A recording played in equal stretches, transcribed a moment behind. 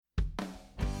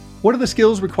What are the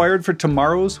skills required for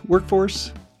tomorrow's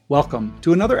workforce? Welcome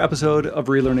to another episode of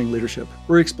Relearning Leadership,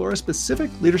 where we explore a specific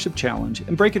leadership challenge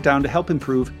and break it down to help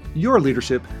improve your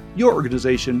leadership, your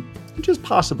organization, and just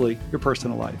possibly your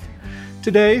personal life.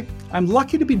 Today, I'm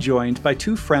lucky to be joined by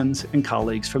two friends and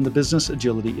colleagues from the Business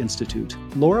Agility Institute,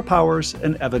 Laura Powers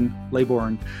and Evan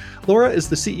Leybourn. Laura is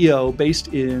the CEO based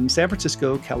in San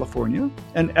Francisco, California,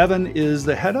 and Evan is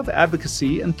the head of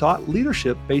advocacy and thought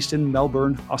leadership based in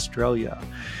Melbourne, Australia.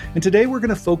 And today we're going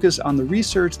to focus on the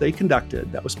research they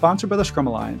conducted that was sponsored by the Scrum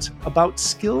Alliance about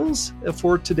skills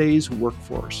for today's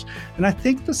workforce. And I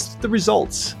think the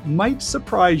results might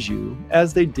surprise you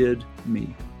as they did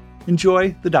me.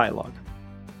 Enjoy the dialogue.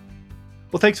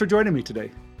 Well, thanks for joining me today.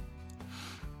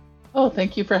 Oh,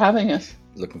 thank you for having us.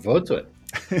 Looking forward to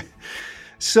it.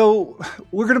 So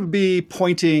we're going to be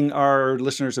pointing our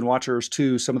listeners and watchers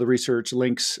to some of the research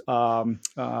links of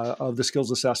the skills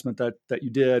assessment that you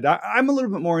did. I'm a little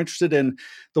bit more interested in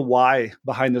the why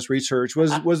behind this research.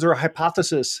 Was there a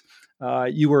hypothesis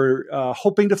you were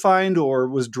hoping to find, or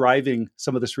was driving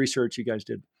some of this research you guys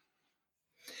did?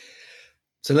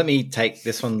 So let me take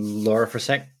this one, Laura, for a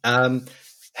sec.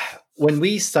 When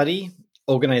we study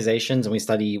organizations and we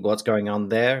study what's going on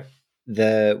there,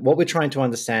 what we're trying to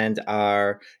understand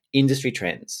are industry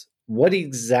trends. What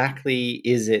exactly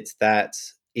is it that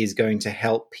is going to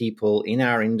help people in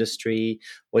our industry?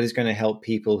 What is going to help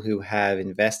people who have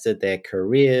invested their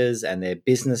careers and their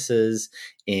businesses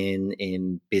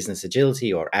in business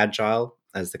agility or agile,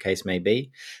 as the case may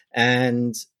be?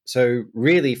 And so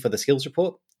really for the skills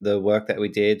report, the work that we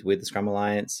did with the Scrum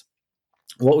Alliance,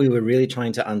 what we were really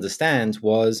trying to understand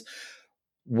was,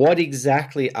 what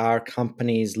exactly are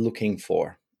companies looking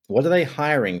for? What are they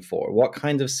hiring for? What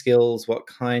kind of skills, what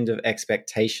kind of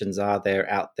expectations are there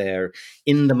out there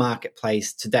in the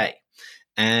marketplace today?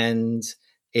 And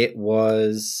it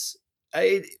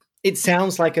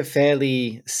sounds like a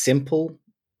fairly simple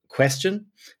question,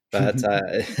 but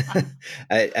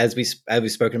as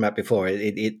we've spoken about before,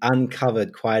 it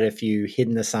uncovered quite a few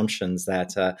hidden assumptions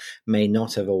that may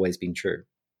not have always been true.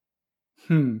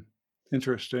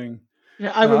 Interesting.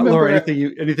 Yeah, I remember. Laura,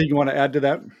 anything you want to add to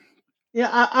that? Yeah,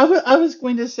 I was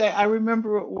going to say, I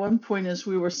remember at one point as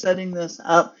we were setting this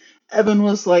up, Evan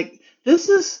was like, "This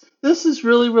is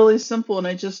really, really simple, and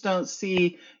I just don't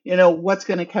see, what's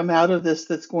going to come out of this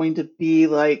that's going to be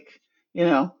like,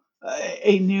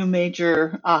 a new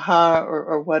major aha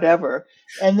or whatever."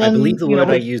 And then I believe the word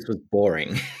I used was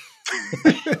boring.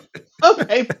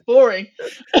 Okay, boring.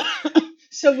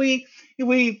 So we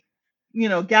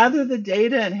gather the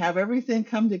data and have everything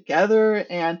come together,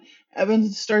 and Evan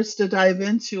starts to dive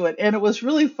into it. And it was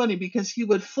really funny because he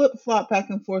would flip-flop back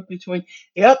and forth between,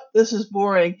 "Yep, this is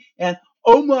boring," and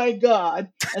 "Oh my God."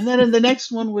 And then in the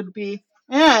next one would be,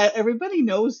 everybody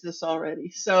knows this already.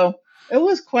 So it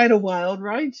was quite a wild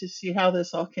ride to see how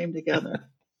this all came together.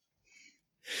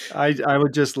 I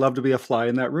would just love to be a fly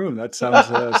in that room. That sounds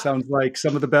like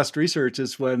some of the best research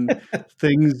is when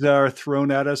things are thrown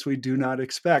at us we do not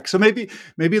expect. So maybe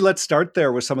let's start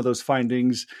there with some of those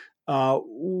findings.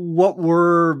 What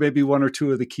were maybe one or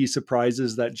two of the key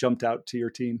surprises that jumped out to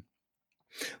your team?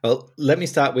 Well, let me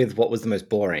start with what was the most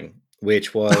boring,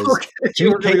 which was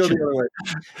communication.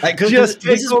 Just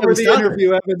take over the interview,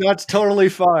 Evan. That's totally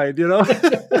fine,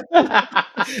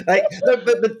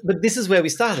 But this is where we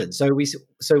started. So we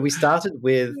started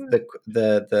with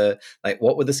the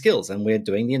what were the skills, and we're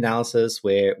doing the analysis.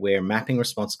 We're mapping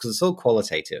responses because it's all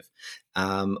qualitative.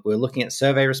 We're looking at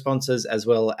survey responses as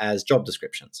well as job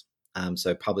descriptions.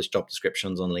 So published job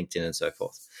descriptions on LinkedIn and so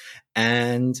forth.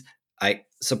 And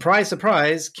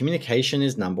surprise, communication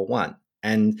is number one.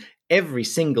 And every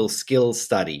single skill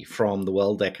study from the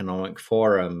World Economic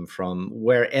Forum, from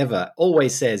wherever,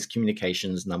 always says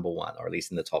communication is number one, or at least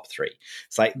in the top three.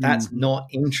 It's like, that's not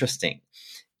interesting.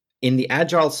 In the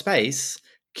agile space,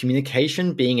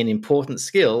 communication being an important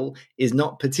skill is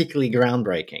not particularly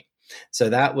groundbreaking. So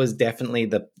that was definitely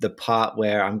the part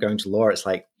where I'm going to Laura. It's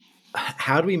like,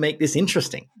 how do we make this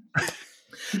interesting?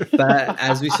 But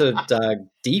as we sort of dug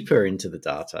deeper into the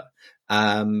data,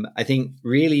 I think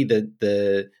really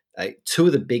the two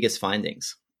of the biggest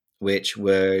findings, which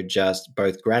were just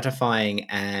both gratifying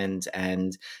and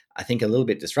I think a little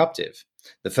bit disruptive.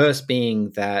 The first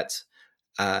being that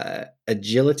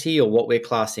agility, or what we're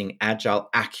classing agile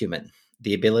acumen,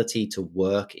 the ability to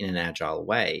work in an agile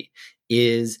way,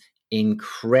 is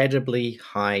incredibly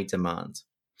high demand.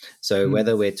 So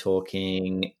whether we're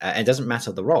talking, it doesn't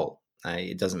matter the role.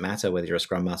 It doesn't matter whether you're a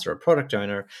Scrum Master or a product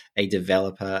owner, a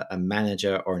developer, a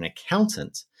manager, or an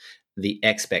accountant. the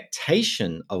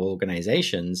expectation of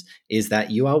organizations is that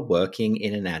you are working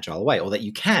in an agile way, or that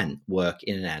you can work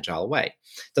in an agile way.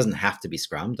 It doesn't have to be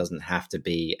Scrum, doesn't have to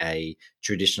be a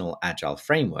traditional agile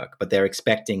framework, but they're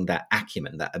expecting that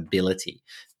acumen, that ability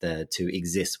to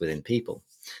exist within people.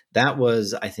 That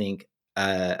was, I think,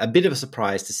 a bit of a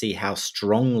surprise to see how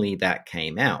strongly that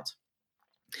came out.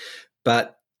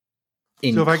 But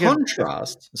in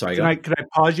contrast, can I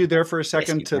pause you there for a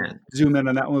second yes, to zoom in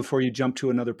on that one before you jump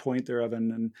to another point there,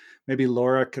 Evan, and maybe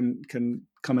Laura can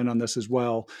come in on this as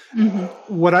well.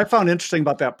 Mm-hmm. What I found interesting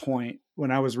about that point when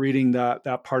I was reading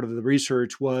that part of the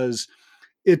research was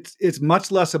it's much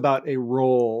less about a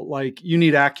role, like you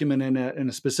need acumen in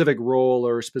a specific role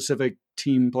or a specific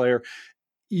team player.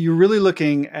 You're really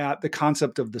looking at the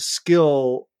concept of the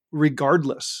skill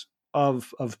regardless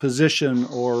of position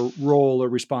or role or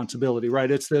responsibility, right?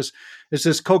 It's this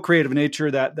co-creative nature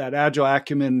that agile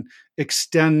acumen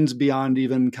extends beyond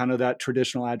even kind of that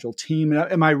traditional agile team.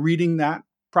 Am I reading that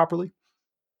properly?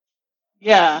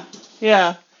 Yeah.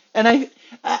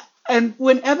 And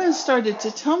when Evan started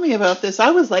to tell me about this,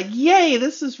 I was like, yay,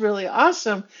 this is really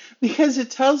awesome, because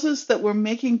it tells us that we're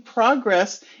making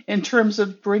progress in terms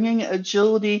of bringing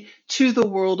agility to the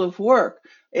world of work.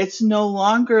 It's no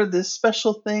longer this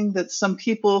special thing that some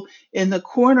people in the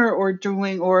corner are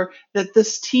doing, or that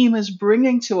this team is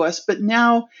bringing to us, but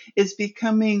now it's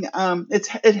becoming,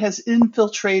 it has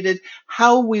infiltrated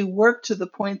how we work to the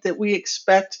point that we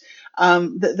expect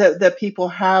that people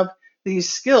have these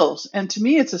skills. And to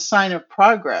me, it's a sign of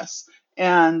progress.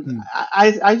 And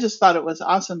I just thought it was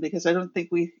awesome, because I don't think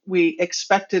we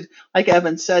expected, like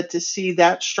Evan said, to see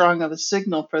that strong of a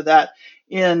signal for that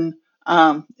in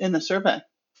the survey.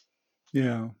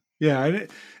 Yeah.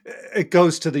 It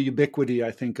goes to the ubiquity,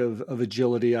 I think, of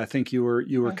agility. I think you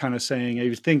were kind of saying,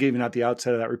 you think even at the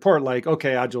outset of that report, like,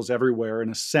 okay, agile's everywhere in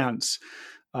a sense,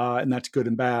 and that's good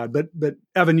and bad. But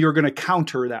Evan, you're going to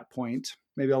counter that point.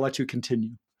 Maybe I'll let you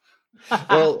continue.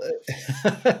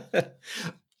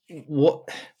 Well,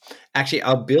 actually,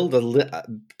 I'll build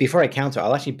before I counter,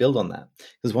 I'll actually build on that,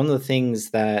 because one of the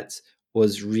things that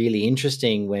was really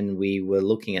interesting when we were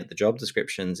looking at the job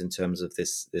descriptions in terms of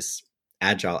this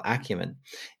agile acumen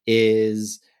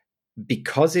is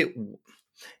because it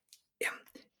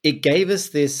gave us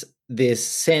this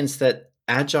sense that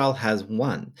agile has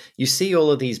won. You see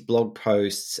all of these blog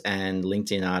posts and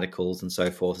LinkedIn articles and so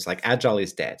forth. It's like agile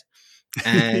is dead.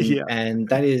 And and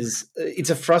that is,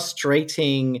 it's a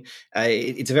frustrating,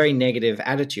 it's a very negative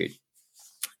attitude.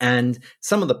 And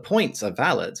some of the points are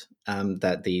valid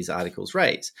that these articles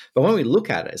raise. But when we look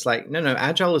at it, it's like, no,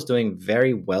 agile is doing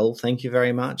very well. Thank you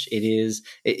very much.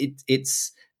 It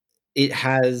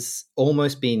has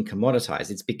almost been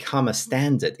commoditized. It's become a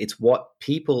standard. It's what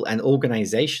people and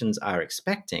organizations are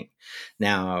expecting.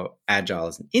 Now, agile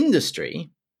as an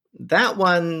industry, that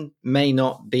one may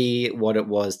not be what it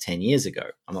was 10 years ago.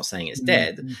 I'm not saying it's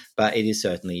dead, but it is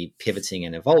certainly pivoting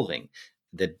and evolving.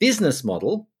 The business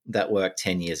model that worked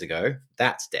 10 years ago,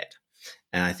 that's dead.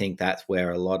 And I think that's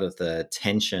where a lot of the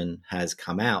tension has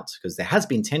come out, because there has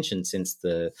been tension since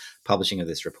the publishing of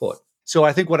this report. So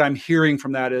I think what I'm hearing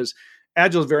from that is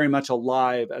Agile is very much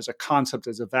alive as a concept,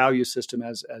 as a value system,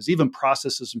 as even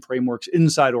processes and frameworks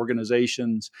inside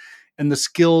organizations. And the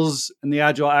skills and the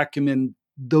Agile acumen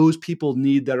those people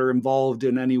need that are involved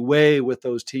in any way with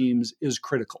those teams is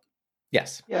critical.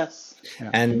 Yes. Yeah.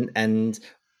 And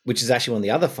which is actually one of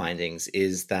the other findings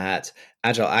is that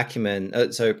Agile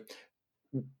acumen. So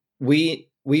we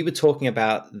were talking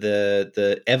about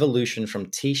the evolution from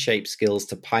T-shaped skills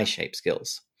to pie-shaped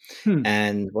skills.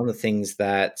 And one of the things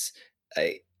that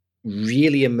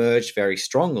really emerged very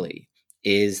strongly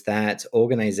is that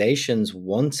organizations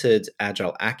wanted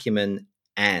Agile acumen,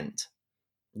 and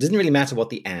it doesn't really matter what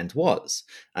the and was,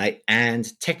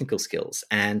 and technical skills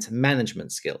and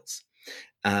management skills.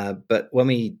 But when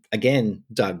we, again,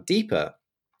 dug deeper,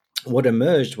 what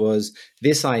emerged was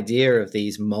this idea of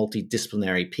these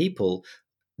multidisciplinary people.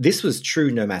 This was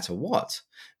true no matter what.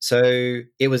 So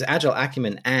it was Agile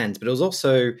acumen and, but it was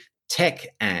also tech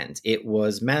and, it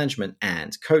was management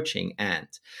and, coaching and.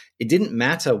 It didn't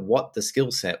matter what the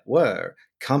skill set were.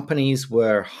 Companies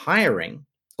were hiring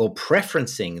or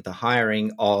preferencing the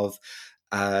hiring of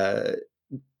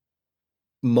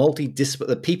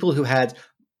multidisciplinary people who had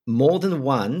more than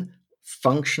one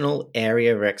functional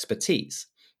area of expertise.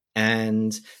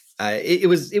 And it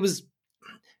was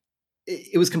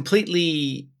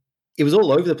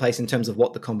all over the place in terms of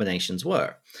what the combinations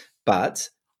were. But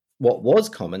what was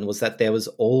common was that there was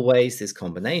always this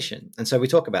combination. And so we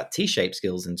talk about T-shaped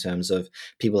skills in terms of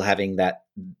people having that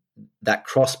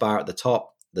crossbar at the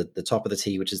top the top of the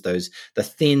T, which is the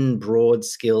thin, broad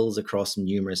skills across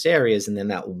numerous areas, and then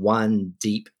that one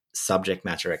deep subject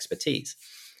matter expertise.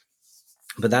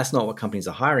 But that's not what companies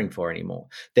are hiring for anymore.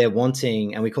 They're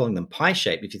wanting, and we're calling them pie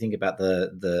shape. If you think about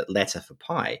the letter for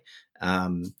pie,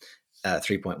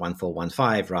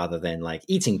 3.1415 rather than like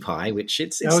eating pie, which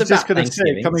it's I was just about going to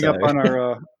say, coming up on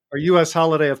our U.S.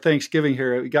 holiday of Thanksgiving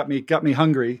here, it got me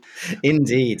hungry.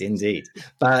 Indeed.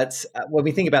 But when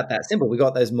we think about that symbol, we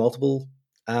got those multiple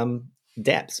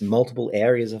depths, multiple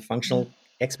areas of functional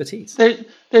expertise.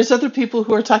 There's other people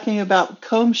who are talking about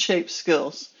comb-shaped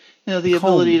skills. The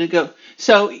ability to go.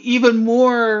 So even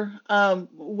more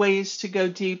ways to go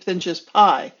deep than just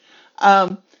pie.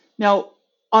 Now,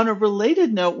 on a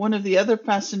related note, one of the other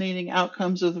fascinating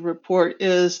outcomes of the report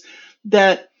is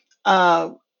that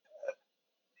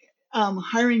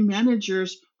hiring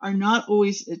managers are not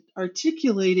always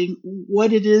articulating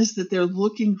what it is that they're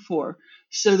looking for.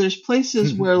 So there's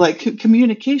places where like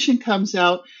communication comes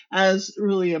out as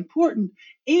really important.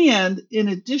 And in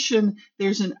addition,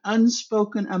 there's an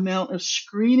unspoken amount of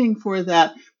screening for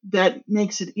that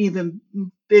makes it even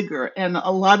bigger. And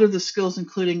a lot of the skills,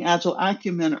 including agile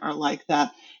acumen, are like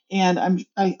that. And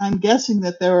I'm guessing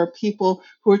that there are people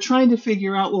who are trying to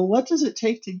figure out, well, what does it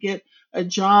take to get a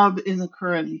job in the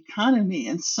current economy?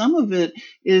 And some of it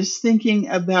is thinking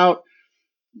about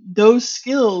those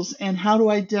skills and how do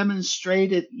I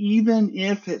demonstrate it, even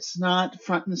if it's not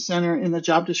front and center in the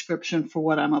job description for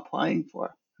what I'm applying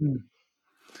for.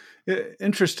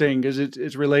 Interesting, because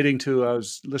it's relating to, I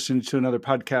was listening to another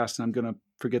podcast, and I'm going to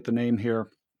forget the name here.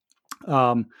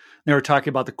 They were talking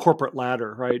about the corporate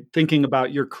ladder, right? Thinking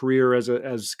about your career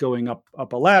as going up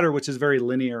a ladder, which is very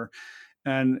linear.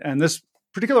 And this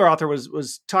particular author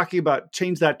was talking about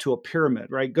change that to a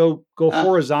pyramid, right? Go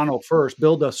horizontal first,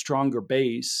 build a stronger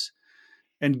base,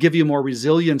 and give you more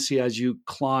resiliency as you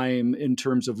climb in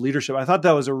terms of leadership. I thought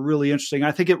that was a really interesting.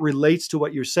 I think it relates to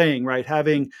what you're saying, right?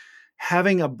 Having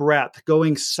a breadth,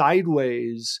 going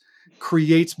sideways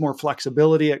creates more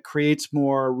flexibility. It creates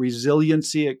more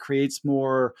resiliency. It creates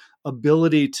more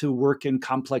ability to work in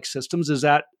complex systems. Is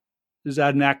that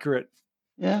an accurate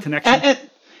connection?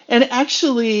 And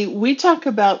actually, we talk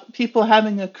about people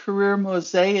having a career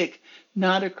mosaic,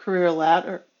 not a career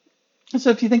ladder. So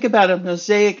if you think about a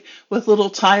mosaic with little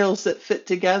tiles that fit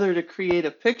together to create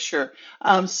a picture,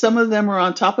 some of them are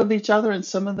on top of each other and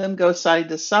some of them go side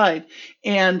to side.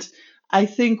 And I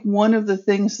think one of the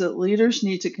things that leaders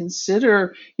need to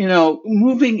consider,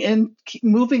 moving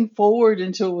forward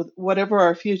into whatever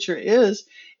our future is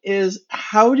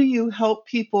how do you help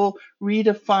people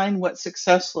redefine what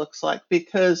success looks like?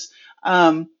 Because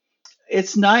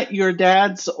it's not your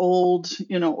dad's old,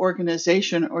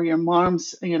 organization or your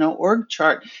mom's, org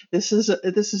chart. This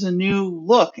is a new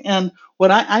look. And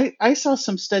what I saw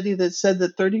some study that said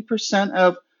that 30%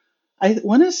 of, I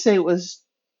want to say it was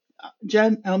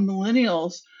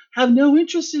millennials, have no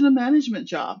interest in a management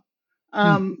job.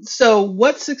 So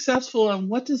what's successful and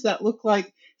what does that look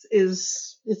like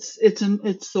it's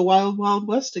the wild, wild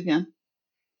west again.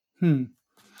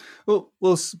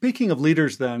 Well, speaking of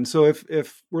leaders then, so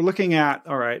if we're looking at,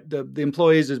 all right, the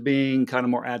employees as being kind of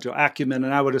more agile acumen,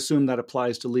 and I would assume that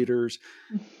applies to leaders,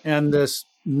 and this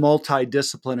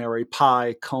multidisciplinary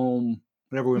pie, comb,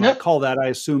 whatever we might call that, I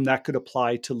assume that could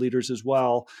apply to leaders as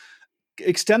well.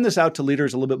 Extend this out to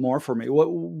leaders a little bit more for me.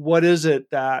 What is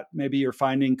it that maybe you're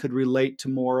finding could relate to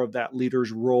more of that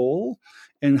leader's role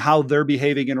and how they're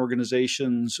behaving in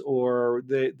organizations or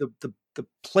the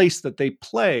place that they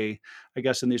play, I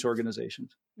guess, in these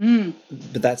organizations?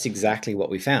 But that's exactly what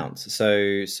we found.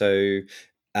 So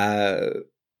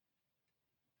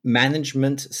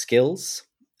management skills,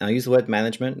 I'll use the word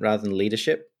management rather than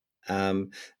leadership.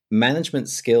 Management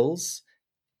skills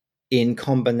in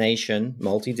combination,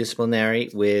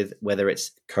 multidisciplinary, with whether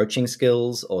it's coaching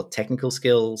skills or technical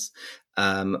skills,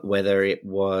 whether it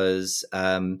was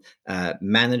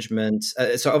management.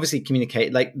 So obviously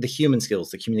communicate, like the human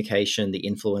skills, the communication, the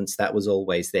influence, that was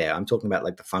always there. I'm talking about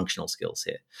like the functional skills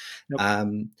here.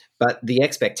 Yep. But the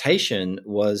expectation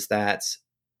was that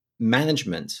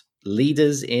management,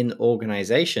 leaders in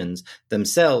organizations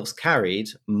themselves carried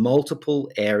multiple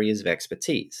areas of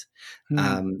expertise.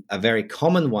 A very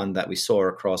common one that we saw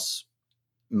across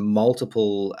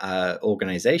multiple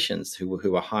organizations who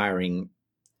were hiring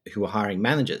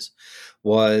managers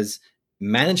was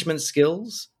management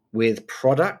skills with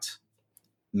product,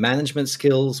 management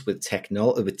skills with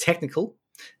technical,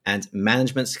 and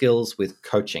management skills with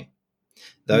coaching.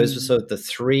 Those were sort of the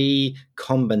three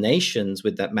combinations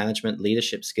with that management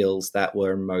leadership skills that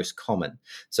were most common.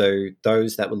 So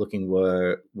those that were looking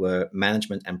were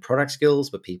management and product skills,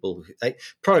 were people like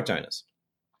product owners.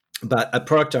 but a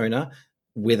product owner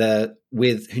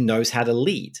with who knows how to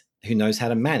lead, who knows how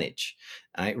to manage,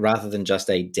 rather than just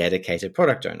a dedicated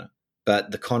product owner.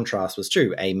 But the contrast was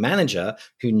true. A manager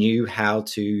who knew how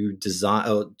to design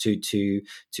or to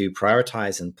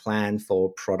prioritize and plan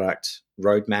for product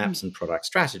roadmaps and product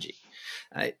strategy.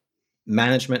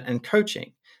 Management and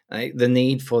coaching. The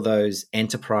need for those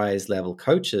enterprise level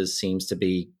coaches seems to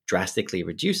be drastically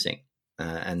reducing.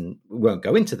 And we won't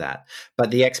go into that.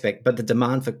 But the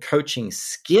demand for coaching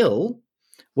skill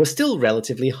was still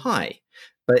relatively high.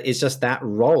 But it's just that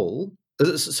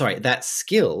that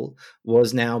skill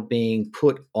was now being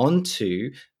put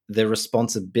onto the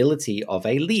responsibility of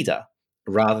a leader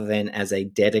rather than as a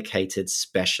dedicated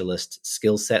specialist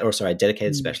skill set, a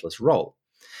dedicated specialist role.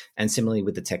 And similarly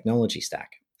with the technology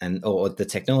stack or the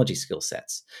technology skill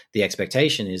sets, the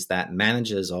expectation is that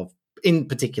managers of, in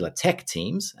particular, tech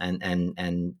teams and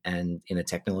in a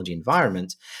technology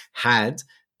environment had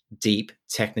deep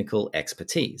technical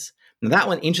expertise. Now, that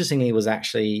one, interestingly, was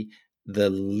actually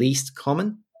the least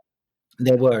common.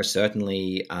 There were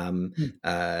certainly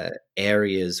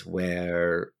areas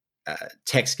where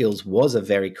tech skills was a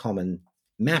very common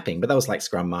mapping, but that was like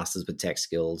Scrum Masters with tech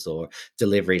skills or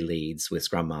delivery leads with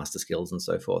Scrum Master skills and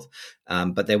so forth.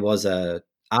 But there was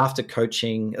after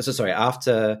coaching,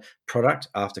 after product,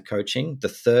 after coaching, the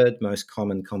third most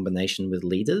common combination with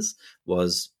leaders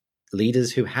was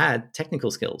leaders who had technical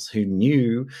skills, who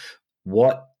knew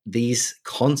what these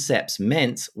concepts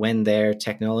meant when their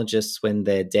technologists, when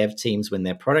their dev teams, when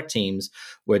their product teams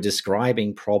were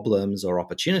describing problems or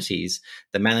opportunities.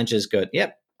 The managers go,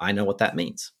 yep, I know what that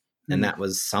means. And that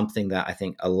was something that I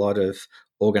think a lot of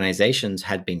organizations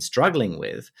had been struggling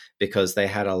with because they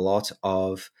had a lot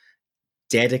of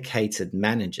dedicated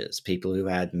managers, people who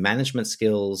had management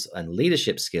skills and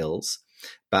leadership skills,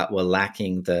 but were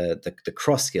lacking the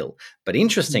cross skill. But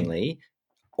interestingly,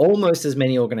 almost as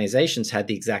many organizations had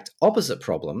the exact opposite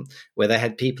problem, where they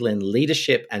had people in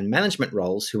leadership and management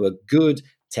roles who were good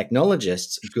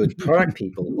technologists, good product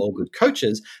people, or good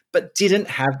coaches, but didn't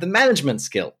have the management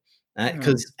skill.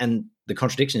 And the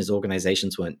contradiction is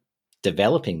organizations weren't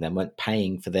developing them, weren't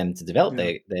paying for them to develop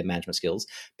their management skills.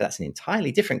 But that's an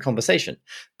entirely different conversation.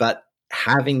 But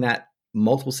having that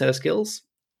multiple set of skills,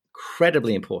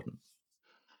 incredibly important.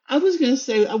 I was going to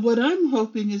say, what I'm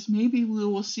hoping is maybe we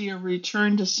will see a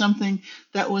return to something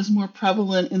that was more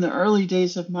prevalent in the early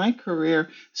days of my career.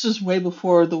 This was way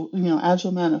before the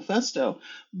Agile Manifesto.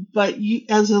 But you,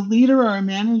 as a leader or a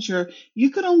manager, you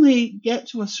could only get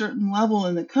to a certain level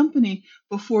in the company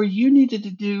before you needed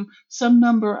to do some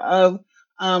number of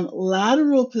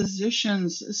lateral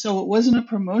positions. So it wasn't a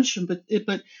promotion, but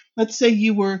let's say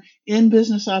you were in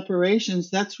business operations.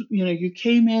 That's, you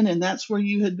came in and that's where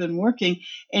you had been working,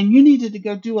 and you needed to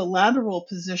go do a lateral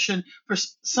position for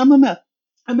some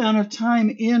amount of time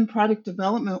in product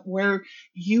development where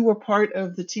you were part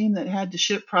of the team that had to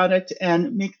ship product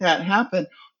and make that happen,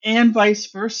 and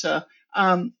vice versa.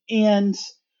 And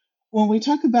when we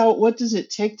talk about what does it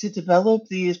take to develop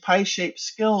these pie-shaped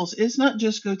skills, it's not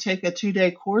just go take a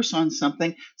 2-day course on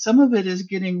something. Some of it is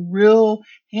getting real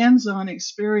hands-on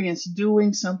experience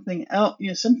doing something else,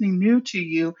 something new to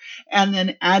you, and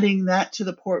then adding that to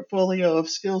the portfolio of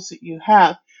skills that you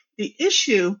have. The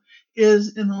issue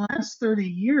is in the last 30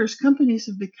 years, companies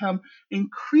have become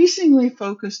increasingly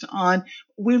focused on,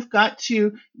 we've got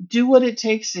to do what it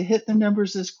takes to hit the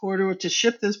numbers this quarter or to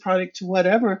ship this product to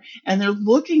whatever. And they're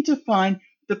looking to find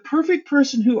the perfect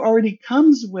person who already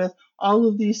comes with all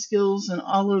of these skills and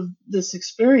all of this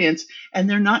experience. And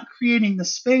they're not creating the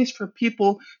space for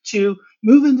people to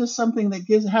move into something that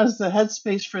has the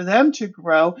headspace for them to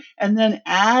grow and then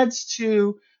adds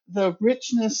to the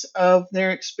richness of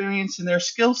their experience and their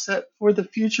skill set for the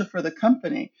future for the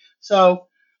company. So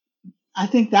I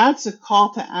think that's a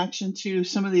call to action to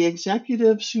some of the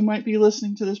executives who might be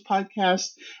listening to this podcast,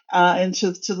 and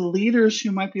to the leaders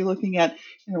who might be looking at,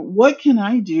 what can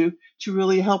I do to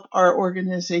really help our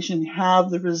organization have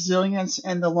the resilience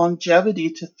and the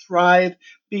longevity to thrive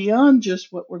beyond just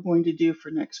what we're going to do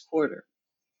for next quarter.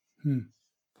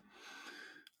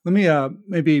 Let me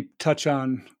maybe touch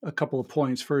on a couple of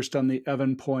points. First, on the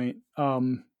Evan point,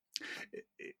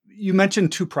 you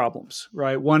mentioned two problems,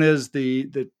 right? One is the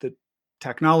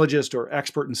technologist or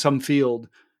expert in some field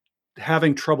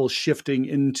having trouble shifting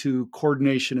into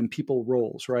coordination and people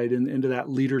roles, right? Into that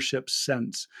leadership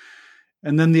sense.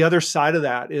 And then the other side of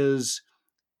that is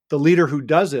the leader who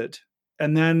does it,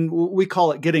 and then we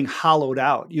call it getting hollowed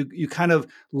out. You kind of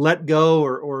let go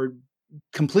or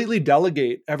completely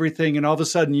delegate everything, and all of a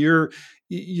sudden you're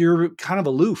kind of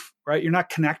aloof, right? You're not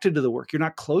connected to the work. You're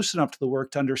not close enough to the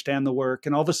work to understand the work,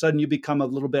 and all of a sudden you become a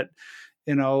little bit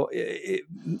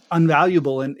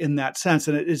unvaluable in that sense.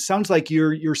 And it sounds like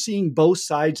you're seeing both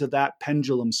sides of that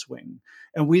pendulum swing.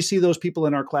 And we see those people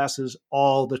in our classes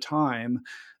all the time.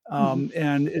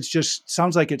 And it's just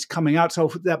sounds like it's coming out.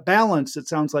 So that balance, it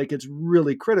sounds like it's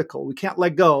really critical. We can't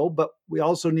let go, but we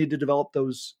also need to develop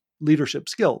those leadership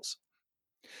skills.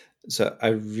 So I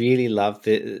really love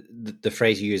the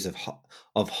phrase you use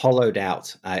of hollowed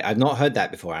out. I've not heard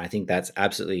that before, and I think that's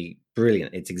absolutely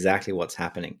brilliant. It's exactly what's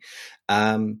happening.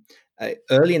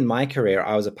 Early in my career,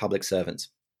 I was a public servant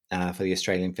for the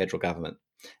Australian federal government.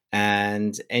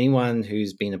 And anyone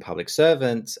who's been a public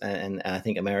servant, and I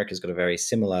think America's got a very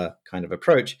similar kind of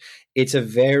approach, it's a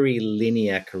very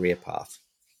linear career path.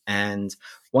 And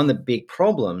one of the big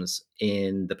problems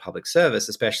in the public service,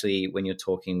 especially when you're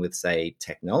talking with, say,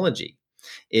 technology,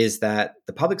 is that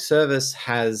the public service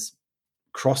has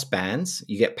cross bands.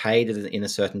 You get paid in a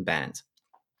certain band.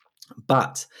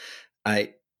 But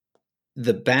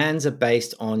the bands are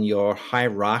based on your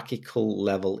hierarchical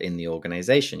level in the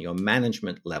organization, your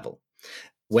management level.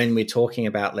 When we're talking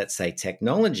about, let's say,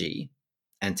 technology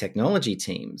and technology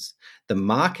teams, the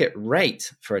market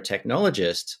rate for a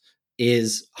technologist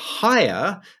is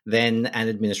higher than an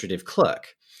administrative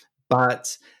clerk,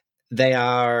 but they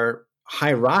are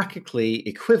hierarchically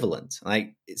equivalent.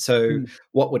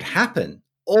 What would happen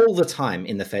all the time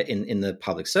in the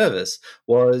public service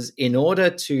was, in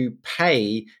order to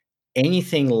pay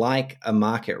anything like a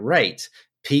market rate,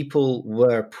 people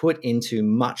were put into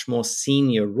much more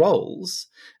senior roles,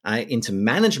 into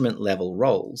management level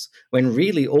roles, when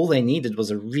really all they needed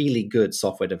was a really good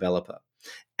software developer.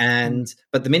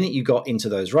 But the minute you got into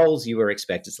those roles, you were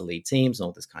expected to lead teams and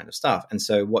all this kind of stuff. And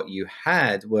so what you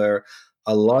had were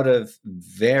a lot of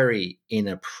very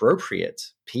inappropriate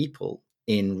people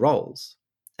in roles.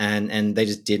 And they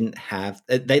just didn't have,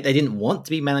 they didn't want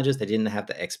to be managers. They didn't have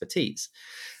the expertise.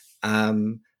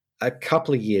 A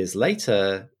couple of years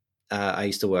later, I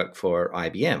used to work for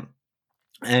IBM.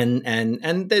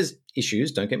 And there's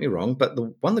issues, don't get me wrong, but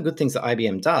one of the good things that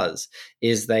IBM does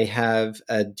is they have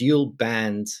a dual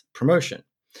band promotion.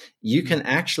 You can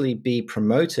actually be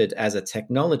promoted as a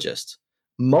technologist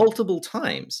multiple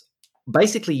times,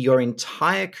 basically your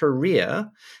entire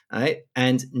career, right,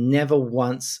 and never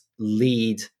once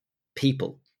lead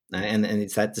people. And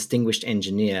it's that distinguished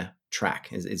engineer track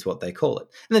is what they call it.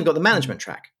 And they've got the management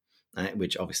track,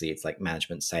 which obviously it's like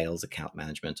management, sales, account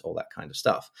management, all that kind of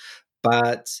stuff.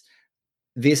 But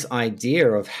this idea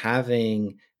of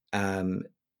having,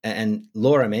 and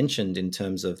Laura mentioned in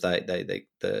terms of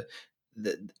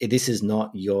this is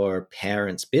not your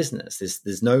parents' business.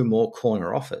 There's no more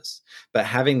corner office. But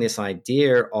having this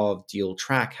idea of dual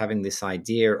track, having this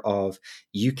idea of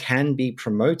you can be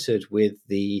promoted with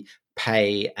the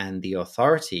pay and the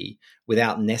authority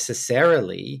without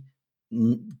necessarily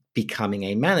becoming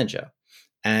a manager.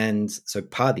 And so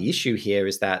part of the issue here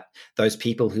is that those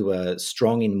people who are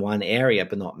strong in one area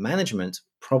but not management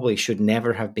probably should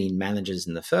never have been managers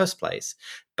in the first place,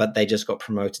 but they just got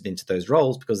promoted into those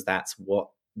roles because that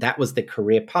was the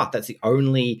career path. That's the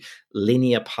only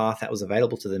linear path that was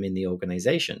available to them in the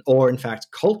organization, or in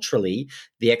fact, culturally,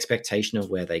 the expectation of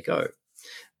where they go.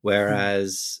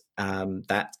 Whereas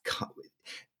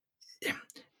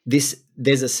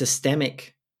there's a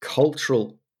systemic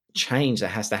cultural change that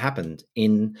has to happen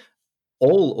in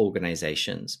all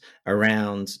organizations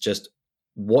around just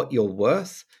what you're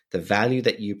worth, the value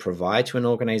that you provide to an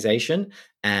organization,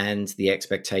 and the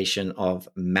expectation of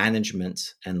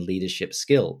management and leadership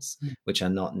skills, which are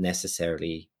not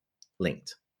necessarily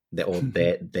linked.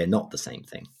 They're not the same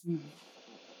thing.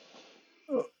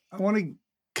 I want to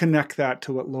connect that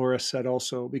to what Laura said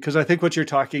also, because I think what you're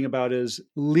talking about is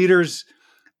leaders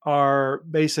are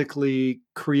basically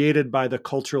created by the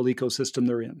cultural ecosystem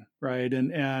they're in, right?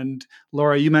 And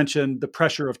Laura, you mentioned the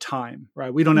pressure of time,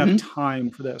 right? We don't have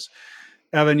time for this.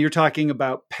 Evan, you're talking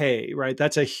about pay, right?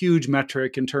 That's a huge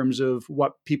metric in terms of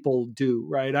what people do,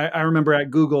 right? I remember at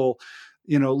Google,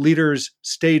 leaders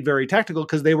stayed very technical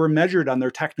because they were measured on their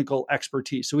technical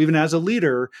expertise. So even as a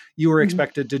leader, you were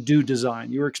expected to do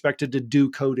design, you were expected to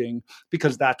do coding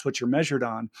because that's what you're measured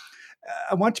on.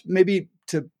 I want maybe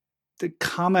to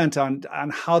comment on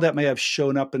how that may have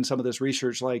shown up in some of this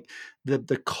research, like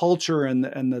the culture and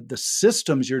the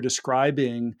systems you're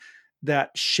describing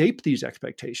that shape these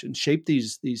expectations, shape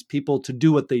these people to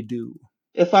do what they do.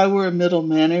 If I were a middle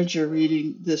manager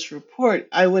reading this report,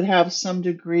 I would have some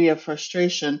degree of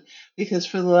frustration because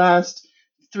for the last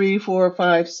 3, 4,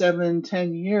 5, 7,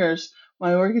 10 years,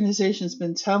 my organization's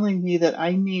been telling me that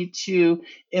I need to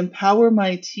empower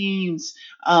my teams.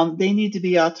 They need to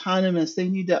be autonomous. They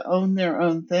need to own their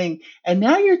own thing. And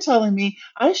now you're telling me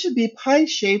I should be pie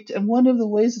shaped. And one of the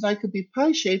ways that I could be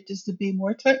pie shaped is to be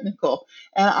more technical.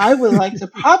 And I would like to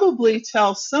probably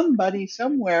tell somebody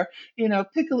somewhere,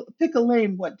 pick a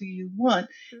lane. What do you want?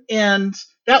 And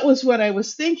that was what I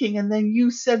was thinking. And then you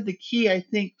said the key, I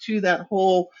think, to that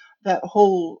whole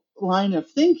line of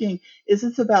thinking is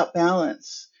it's about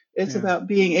balance. It's Yeah. about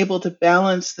being able to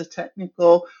balance the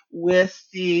technical with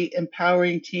the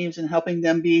empowering teams and helping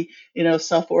them be,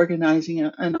 self-organizing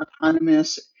and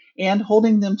autonomous and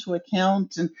holding them to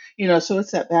account. And, so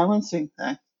it's that balancing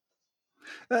thing.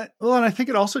 Well, and I think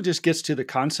it also just gets to the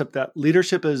concept that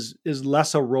leadership is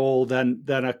less a role than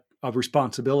a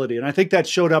responsibility. And I think that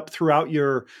showed up throughout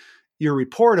your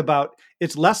report about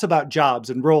it's less about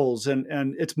jobs and roles and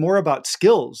it's more about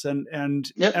skills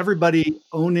and Yep. everybody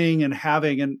owning and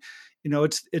having, and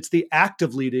it's the act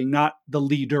of leading, not the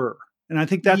leader. And I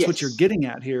think that's what you're Yes. getting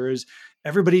at here is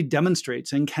everybody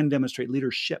demonstrates and can demonstrate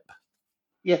leadership.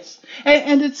 Yes,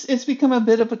 and it's become a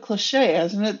bit of a cliche,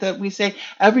 hasn't it, that we say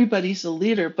everybody's a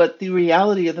leader, but the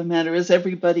reality of the matter is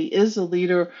everybody is a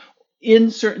leader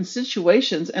in certain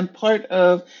situations, and part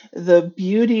of the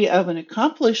beauty of an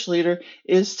accomplished leader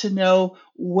is to know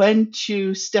when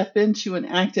to step into an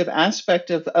active aspect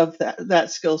of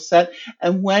that skill set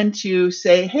and when to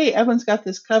say, hey, Evan's got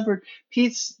this covered.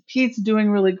 Pete's doing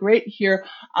really great here.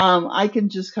 I can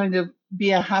just kind of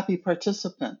be a happy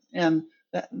participant, and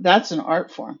that's an art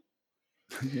form.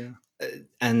 Yeah.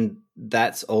 And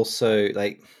that's also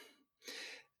like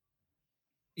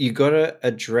you got to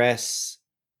address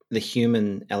the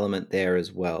human element there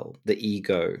as well, the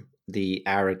ego, the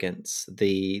arrogance,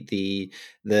 the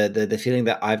feeling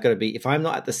that I've got to be, if I'm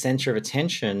not at the center of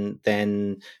attention,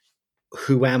 then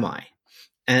who am I?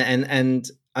 And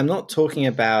I'm not talking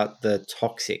about the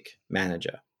toxic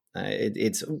manager.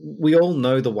 It's we all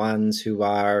know the ones who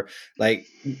are like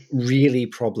really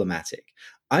problematic.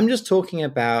 I'm just talking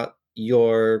about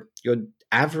your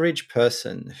average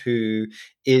person who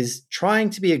is trying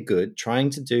to be trying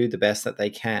to do the best that they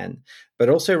can, but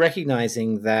also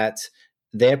recognizing that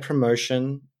their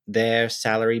promotion, their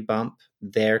salary bump,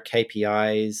 their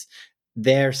KPIs,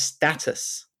 their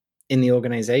status in the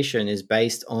organization is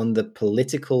based on the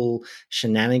political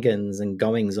shenanigans and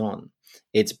goings on.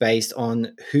 It's based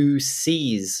on who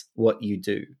sees what you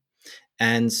do.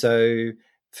 And so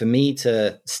for me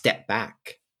to step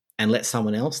back and let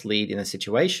someone else lead in a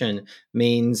situation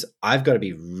means I've got to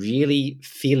be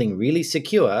feeling really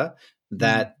secure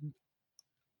that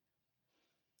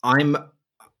I'm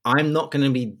not going to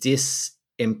be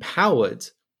disempowered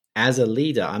as a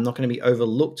leader. I'm not going to be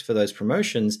overlooked for those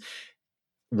promotions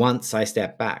once I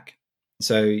step back.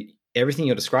 So everything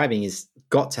you're describing is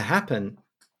got to happen,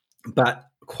 but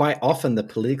quite often the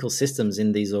political systems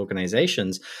in these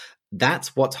organizations,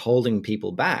 that's what's holding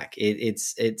people back.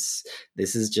 This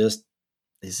is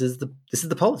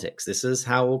the politics. This is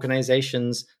how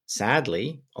organizations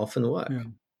sadly often work. Yeah.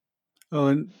 Oh,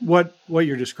 and what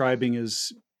you're describing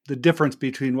is the difference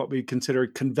between what we consider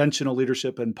conventional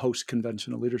leadership and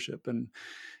post-conventional leadership. And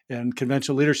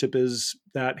conventional leadership is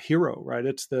that hero, right?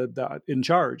 It's the in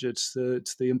charge. It's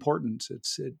the importance.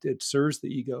 It serves the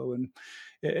ego, and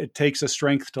it takes a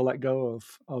strength to let go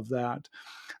of that.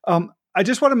 I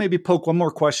just want to maybe poke one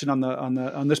more question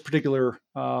on this particular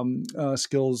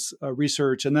skills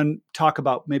research, and then talk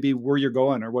about maybe where you're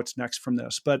going or what's next from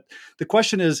this. But the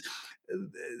question is,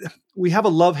 we have a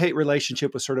love-hate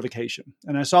relationship with certification,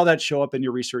 and I saw that show up in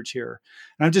your research here.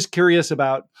 And I'm just curious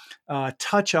about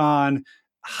touch on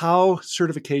how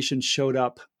certification showed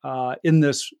up in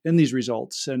these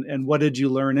results, and what did you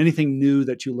learn? Anything new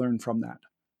that you learned from that?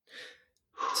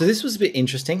 So this was a bit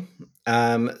interesting.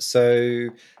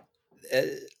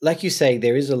 Like you say,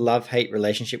 there is a love-hate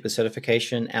relationship with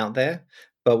certification out there.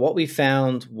 But what we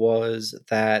found was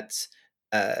that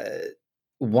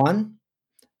one,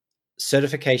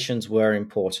 certifications were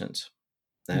important.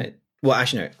 Well,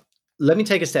 actually, no. Let me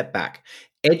take a step back.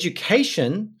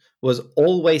 Education was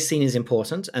always seen as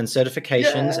important, and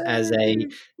certifications as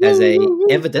a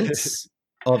evidence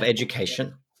of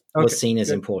education was seen as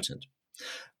important.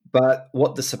 But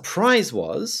what the surprise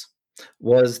was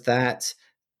that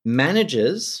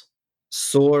managers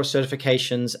saw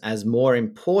certifications as more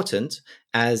important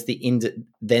as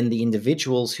than the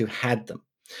individuals who had them.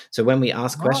 So when we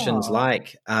ask questions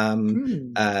like,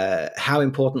 how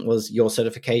important was your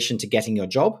certification to getting your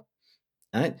job?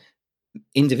 Right?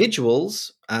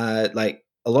 Individuals, like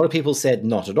a lot of people said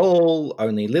not at all,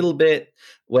 only a little bit.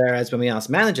 Whereas when we ask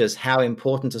managers how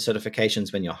important are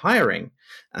certifications when you're hiring,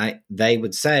 they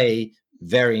would say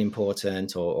very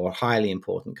important or highly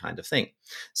important kind of thing.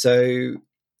 So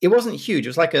it wasn't huge. It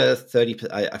was like a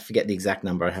 30%, I forget the exact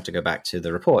number. I have to go back to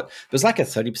the report. It was like a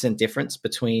 30% difference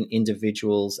between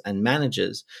individuals and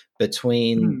managers,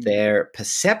 between their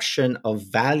perception of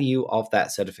value of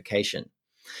that certification.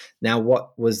 Now,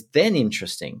 what was then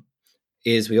interesting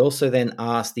is we also then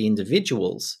asked the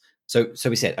individuals. So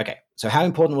we said, okay, so how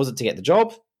important was it to get the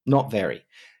job? Not very.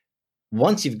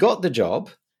 Once you've got the job,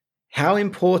 how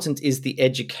important is the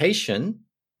education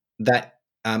that,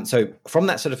 so from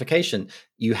that certification,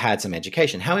 you had some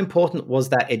education. How important was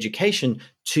that education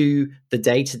to the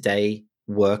day-to-day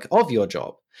work of your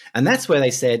job? And that's where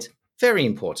they said, very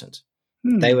important.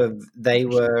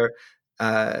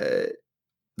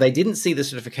 They didn't see the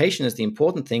certification as the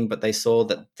important thing, but they saw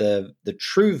that the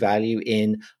true value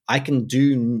in, I can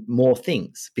do more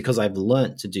things because I've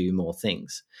learned to do more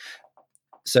things.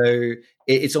 So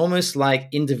it's almost like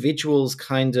individuals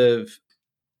kind of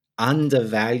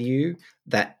undervalue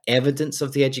that evidence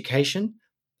of the education,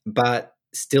 but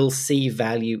still see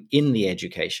value in the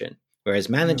education. Whereas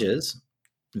managers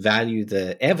value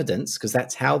the evidence because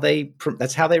that's how they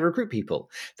recruit people.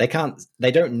 They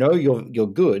don't know you're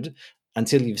good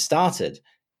until you've started.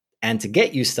 And to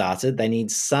get you started, they need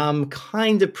some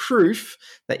kind of proof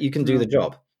that you can do the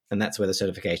job. And that's where the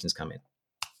certifications come in.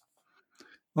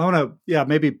 I want to,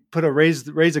 maybe put raise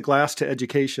a glass to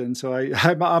education. So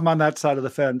I'm on that side of the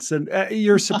fence, and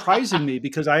you're surprising me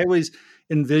because I always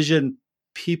envision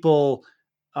people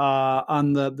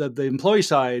on the employee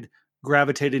side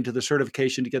gravitating to the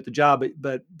certification to get the job,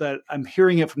 but I'm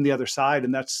hearing it from the other side,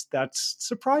 and that's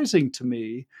surprising to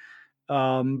me.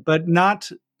 But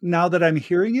not now that I'm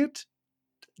hearing it,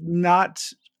 not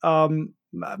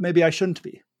maybe I shouldn't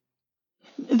be.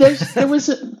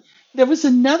 There was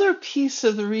another piece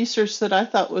of the research that I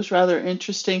thought was rather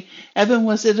interesting. Evan,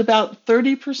 was it about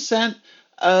 30%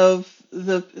 of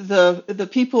the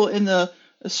people in the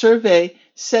survey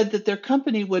said that their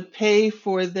company would pay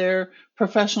for their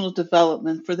professional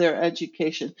development, for their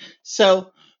education.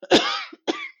 So,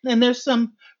 and there's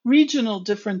some regional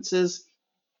differences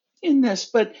in this,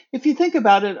 but if you think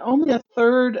about it, only a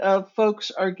third of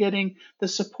folks are getting the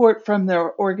support from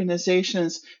their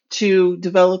organizations to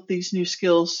develop these new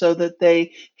skills so that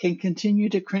they can continue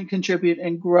to contribute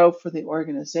and grow for the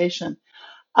organization.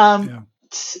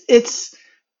 It's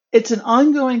an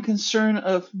ongoing concern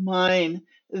of mine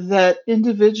that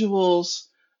individuals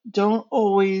don't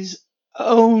always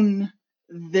own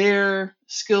their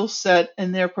skill set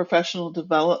and their professional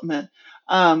development,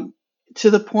 to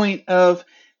the point of,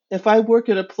 if I work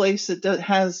at a place that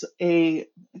has a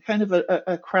kind of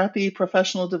a crappy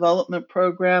professional development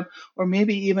program, or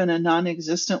maybe even a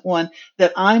non-existent one,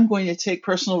 that I'm going to take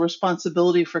personal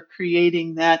responsibility for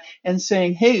creating that and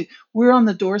saying, hey, we're on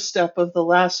the doorstep of the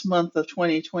last month of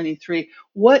 2023.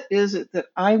 What is it that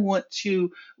I want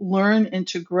to learn and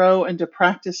to grow and to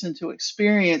practice and to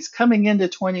experience coming into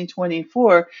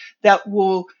 2024 that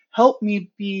will help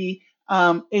me be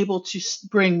able to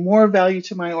bring more value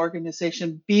to my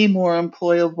organization, be more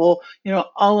employable,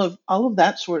 all of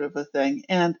that sort of a thing.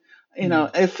 And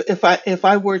if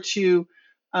I were to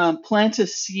plant a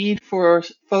seed for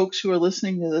folks who are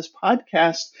listening to this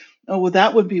podcast,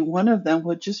 that would be one of them.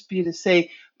 Would just be to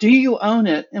say, do you own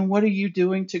it, and what are you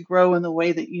doing to grow in the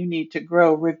way that you need to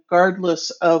grow,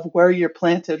 regardless of where you're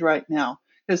planted right now?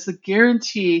 Because the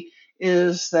guarantee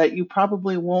is that you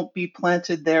probably won't be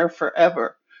planted there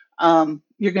forever.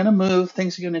 You're going to move,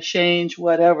 things are going to change,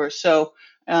 whatever. So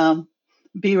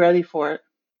be ready for it.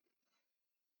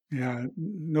 Yeah,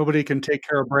 nobody can take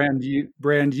care of brand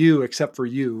you except for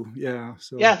you. Yeah,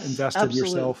 so yes, invest absolutely. in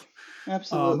yourself.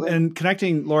 Absolutely. And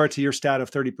connecting, Laura, to your stat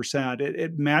of 30%,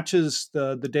 it matches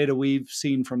the data we've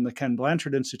seen from the Ken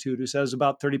Blanchard Institute, who says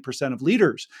about 30% of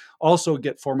leaders also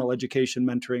get formal education,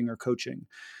 mentoring, or coaching.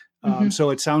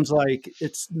 So it sounds like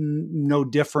it's no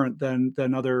different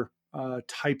than other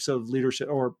types of leadership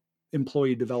or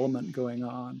employee development going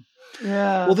on.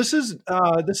 Yeah. Well, this has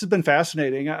been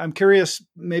fascinating. I'm curious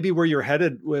maybe where you're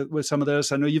headed with some of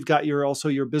this. I know you've got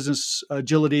your Business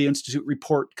Agility Institute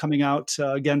report coming out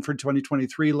again for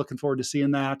 2023. Looking forward to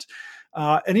seeing that.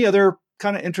 Any other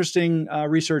kind of interesting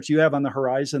research you have on the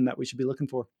horizon that we should be looking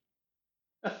for?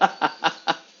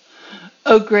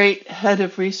 Oh, great. Head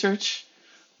of research.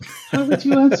 How would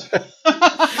you answer?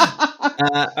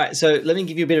 All right, so let me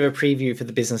give you a bit of a preview for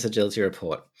the Business Agility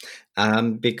Report,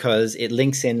 because it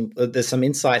links in. There's some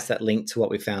insights that link to what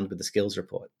we found with the Skills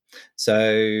Report.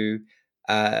 So,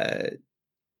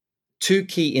 two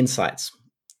key insights.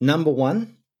 Number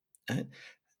one,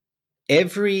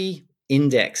 every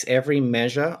index, every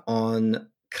measure on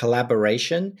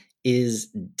collaboration is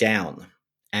down,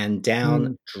 and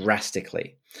down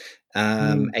drastically,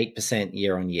 8%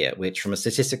 year on year, which from a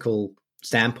statistical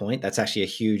standpoint, that's actually a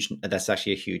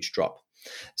huge drop.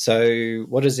 So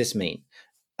what does this mean?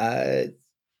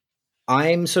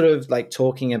 I'm sort of like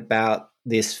talking about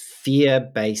this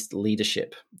fear-based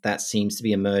leadership that seems to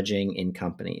be emerging in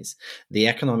companies. The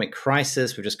economic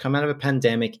crisis, we've just come out of a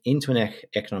pandemic into an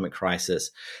economic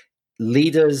crisis.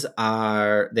 Leaders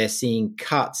they're seeing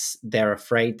cuts. They're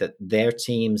afraid that their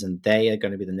teams and they are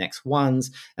going to be the next ones.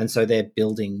 And so they're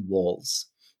building walls.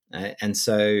 And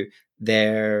so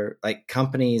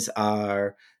companies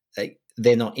are,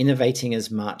 they're not innovating as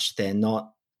much. They're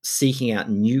not seeking out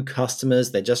new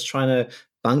customers. They're just trying to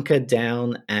bunker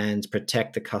down and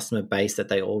protect the customer base that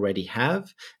they already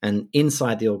have. And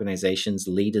inside the organizations,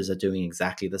 leaders are doing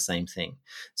exactly the same thing.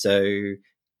 So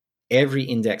every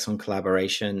index on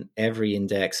collaboration, every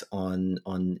index on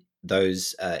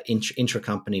those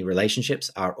intra-company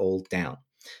relationships are all down.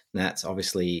 And that's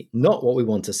obviously not what we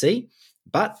want to see,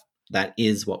 but that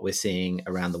is what we're seeing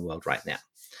around the world right now.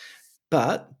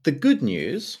 But the good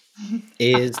news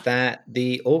is that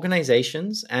the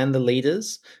organizations and the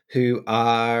leaders who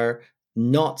are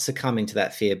not succumbing to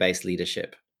that fear-based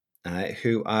leadership,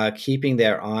 who are keeping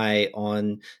their eye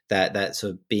on that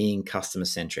sort of being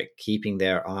customer-centric, keeping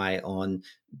their eye on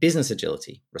business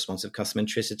agility, responsive customer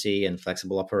centricity, and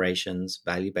flexible operations,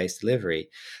 value-based delivery,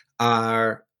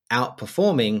 are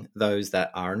outperforming those that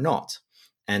are not.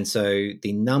 And so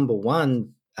the number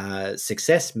one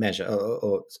success measure,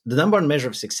 or the number one measure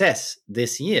of success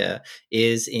this year,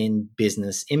 is in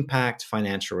business impact,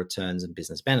 financial returns, and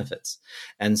business benefits.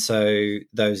 And so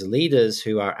those leaders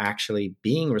who are actually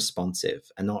being responsive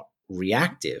and not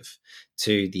reactive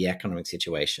to the economic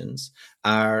situations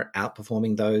are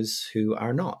outperforming those who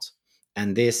are not.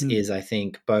 And this is, I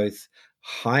think, both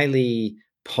highly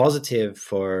positive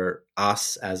for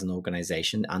us as an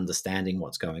organization, understanding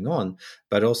what's going on,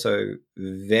 but also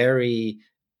very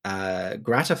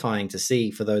gratifying to see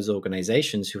for those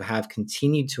organizations who have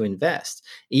continued to invest,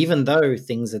 even though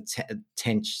things are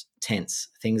tense,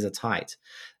 things are tight.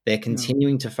 They're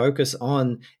continuing to focus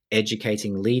on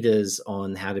educating leaders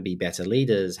on how to be better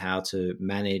leaders, how to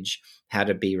manage, how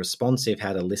to be responsive,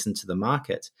 how to listen to the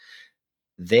market.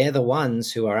 They're the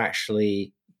ones who are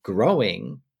actually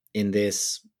growing in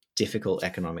this difficult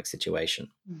economic situation.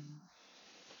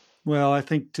 Well, I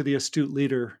think to the astute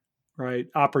leader, right,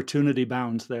 opportunity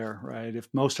bounds there, right? If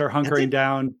most are hunkering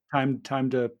down, time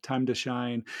to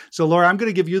shine. So, Laura, I'm going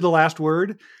to give you the last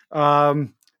word.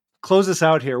 Close us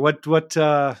out here. What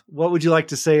would you like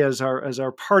to say as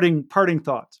our parting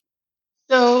thoughts?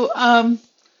 So, I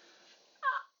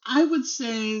would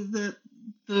say that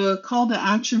the call to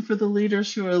action for the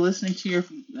leaders who are listening to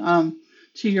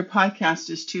your podcast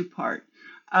is two-part,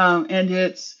 and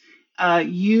it's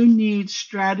you need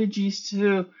strategies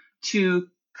to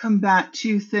combat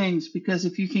two things, because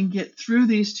if you can get through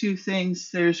these two things,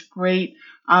 there's great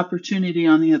opportunity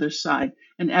on the other side.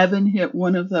 And Evan hit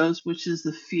one of those, which is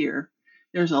the fear.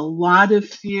 There's a lot of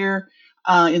fear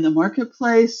in the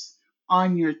marketplace,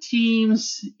 on your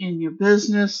teams, in your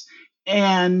business,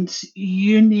 and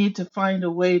you need to find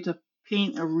a way to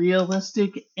paint a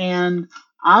realistic and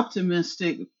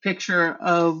optimistic picture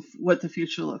of what the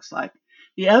future looks like.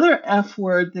 The other F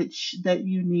word that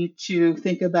you need to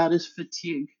think about is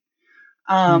fatigue.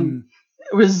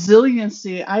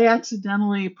 Resiliency. I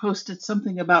accidentally posted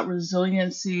something about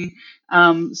resiliency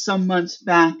some months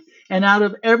back. And out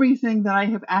of everything that I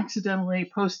have accidentally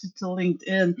posted to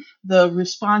LinkedIn, the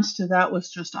response to that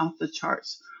was just off the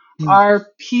charts. Our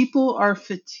people are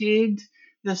fatigued.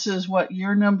 This is what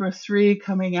year number 3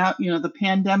 coming out, the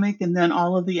pandemic, and then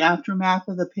all of the aftermath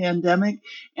of the pandemic.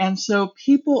 And so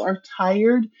people are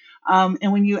tired.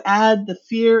 And when you add the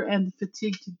fear and the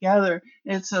fatigue together,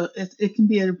 it can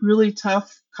be a really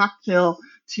tough cocktail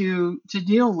to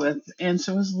deal with. And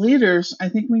so as leaders, I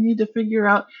think we need to figure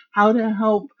out how to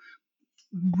help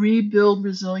rebuild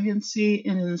resiliency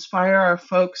and inspire our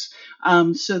folks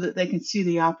so that they can see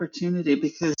the opportunity,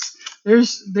 because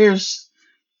there's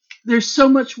so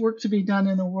much work to be done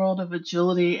in the world of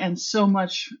agility and so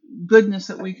much goodness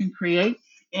that we can create.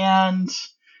 And,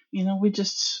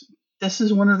 this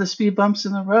is one of the speed bumps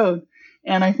in the road.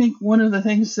 And I think one of the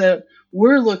things that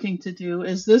we're looking to do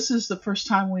is, this is the first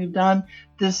time we've done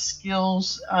this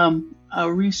skills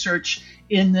research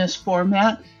in this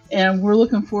format. And we're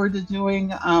looking forward to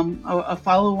doing a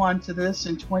follow-on to this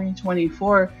in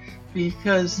 2024,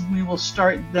 because we will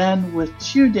start then with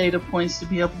 2 data points to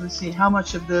be able to see how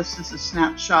much of this is a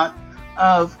snapshot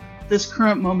of this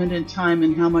current moment in time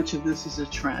and how much of this is a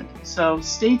trend. So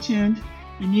stay tuned.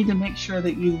 You need to make sure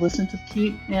that you listen to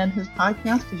Pete and his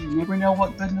podcast because you never know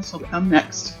what goodness will come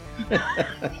next.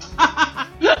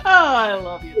 Oh, I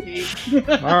love you, Pete.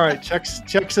 All right,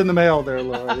 checks in the mail there,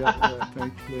 Laura. Yeah,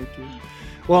 thank you.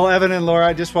 Well, Evan and Laura,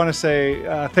 I just want to say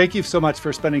thank you so much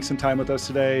for spending some time with us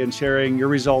today and sharing your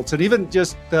results and even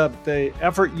just the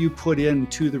effort you put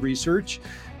into the research.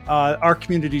 Our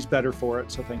community's better for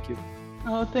it, so thank you.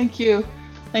 Oh, thank you.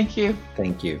 Thank you.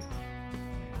 Thank you.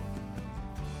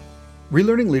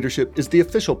 Relearning Leadership is the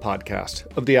official podcast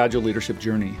of the Agile Leadership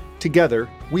Journey. Together,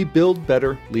 we build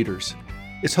better leaders.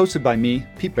 It's hosted by me,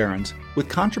 Pete Behrens, with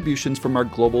contributions from our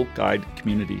global guide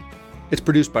community. It's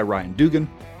produced by Ryan Dugan,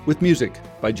 with music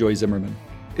by Joy Zimmerman.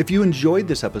 If you enjoyed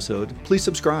this episode, please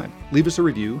subscribe, leave us a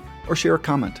review, or share a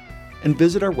comment. And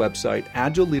visit our website,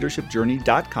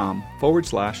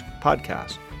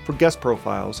 agileleadershipjourney.com/podcast for guest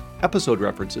profiles, episode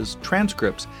references,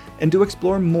 transcripts, and to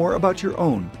explore more about your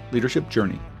own leadership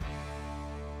journey.